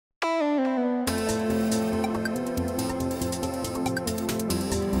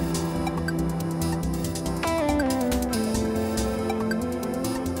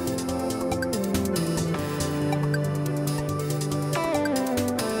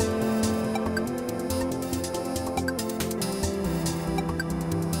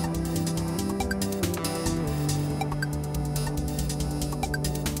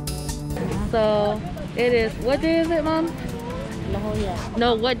So it is, what day is it, Mom?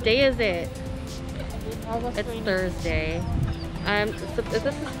 No, what day is it? It's Thursday. This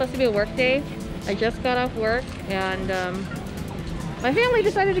is supposed to be a work day. I just got off work and my family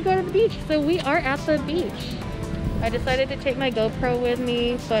decided to go to the beach, so we are at the beach. I decided to take my GoPro with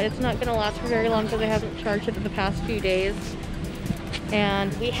me, but it's not gonna last for very long because I haven't charged it for the past few days.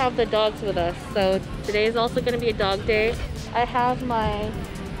 And we have the dogs with us, so today is also gonna be a dog day. I have my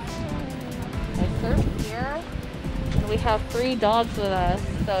surf here, and we have 3 dogs with us,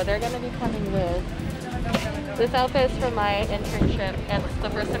 so they're gonna be coming with. This outfit is from my internship, and it's the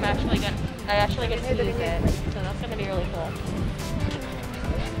first time I actually get to use it, so that's gonna be really cool.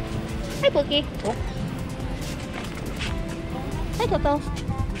 Hi, Pookie. Oh. Hi, Coco.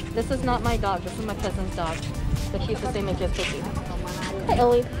 This is not my dog. This is my cousin's dog, but she's the same age as Pookie. Hi,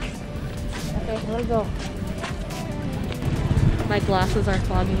 Ollie. Okay, let go. My glasses are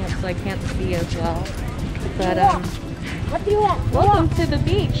fogging up, so I can't see as well. But what do you want? Welcome to the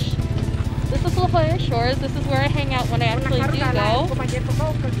beach. This is Jolla Shores. This is where I hang out when I actually do go.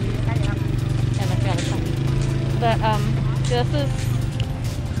 But this is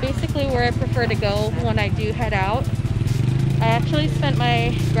basically where I prefer to go when I do head out. I actually spent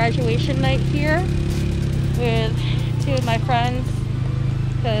my graduation night here with 2 of my friends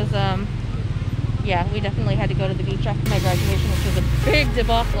because yeah, we definitely had to go to the beach after my graduation, which was a big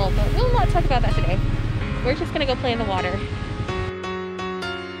debacle, but we'll not talk about that today. We're just gonna go play in the water.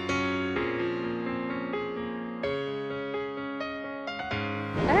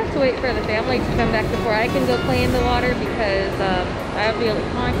 I have to wait for the family to come back before I can go play in the water because I have the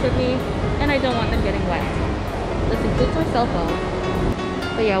electronics with me and I don't want them getting wet. This includes my cell phone.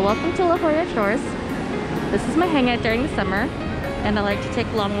 But yeah, welcome to Jolla Shores. This is my hangout during the summer, and I like to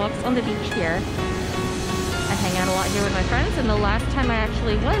take long walks on the beach here. I hang out a lot here with my friends, and the last time I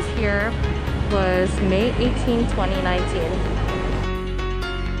actually was here was May 18, 2019.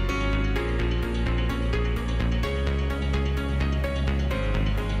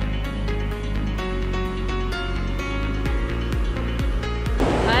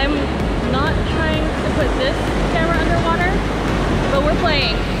 I'm not trying to put this camera underwater, but we're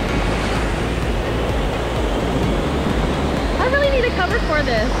playing. I really need a cover for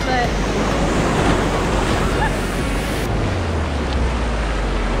this, but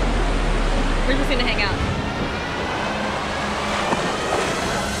we're just gonna hang out.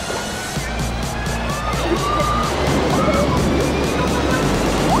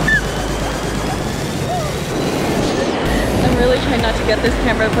 I'm really trying not to get this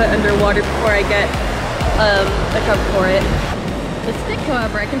camera put underwater before I get a cover for it. The stick,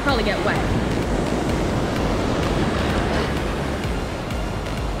 however, I can probably get wet.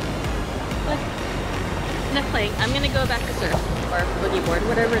 But enough playing. I'm gonna go back to surf or boogie board,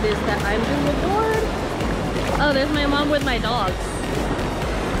 whatever it is that I'm doing with board. Oh, there's my mom with my dogs.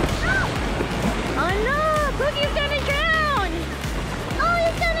 Oh no! Boogie's gonna drown! Oh,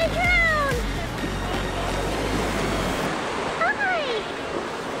 he's gonna drown! Hi!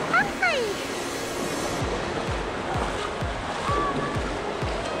 Hi!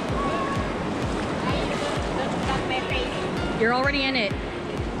 You're already in it.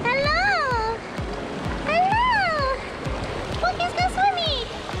 Hello! Hello! Boogie's go swimming!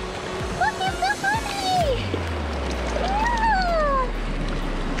 Boogie's go swimming! Oh!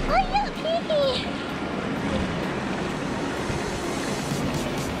 Oh, yeah, Piggy!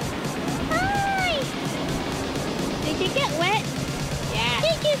 Hi! Did you get wet? Yeah.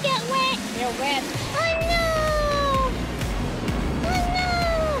 Did you get wet? You're wet. Oh no! Oh no!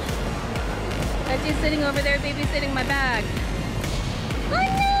 Are you sitting over there babysitting my bag? Oh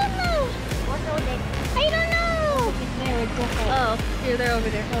no! What's over there? I don't know! Oh, here, they're over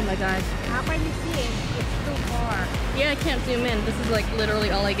there. Oh my god. How can you see it? It's too far. Yeah, I can't zoom in. This is like literally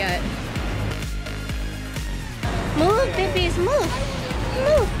all I get. Move, babies, move!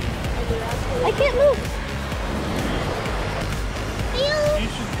 Move! I can't move! You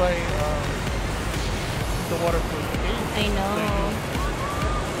should buy the waterproof case. I know.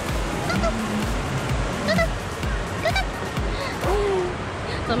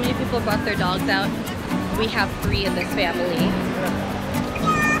 So many people brought their dogs out. We have 3 in this family.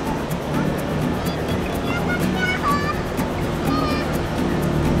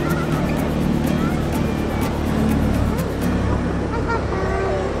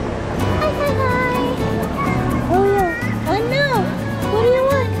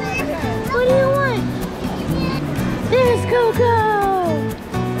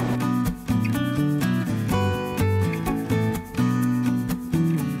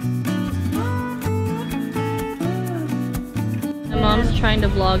 trying to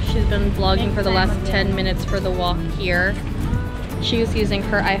vlog. She's been vlogging for the last 10 minutes for the walk here. She was using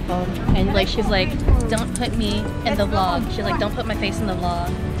her iPhone and like she's like, don't put me in the vlog. She's like, don't put my face in the vlog.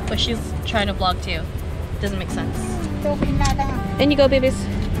 But she's trying to vlog too. Doesn't make sense. In you go, babies.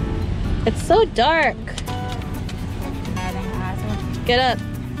 It's so dark. Get up.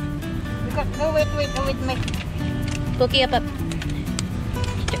 Go with me. Bookie up.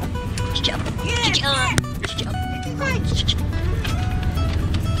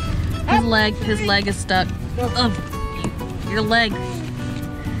 His leg is stuck. Oh, your leg.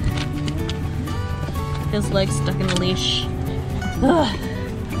 His leg's stuck in the leash.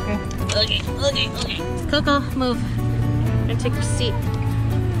 Okay. Coco, move. And take your seat.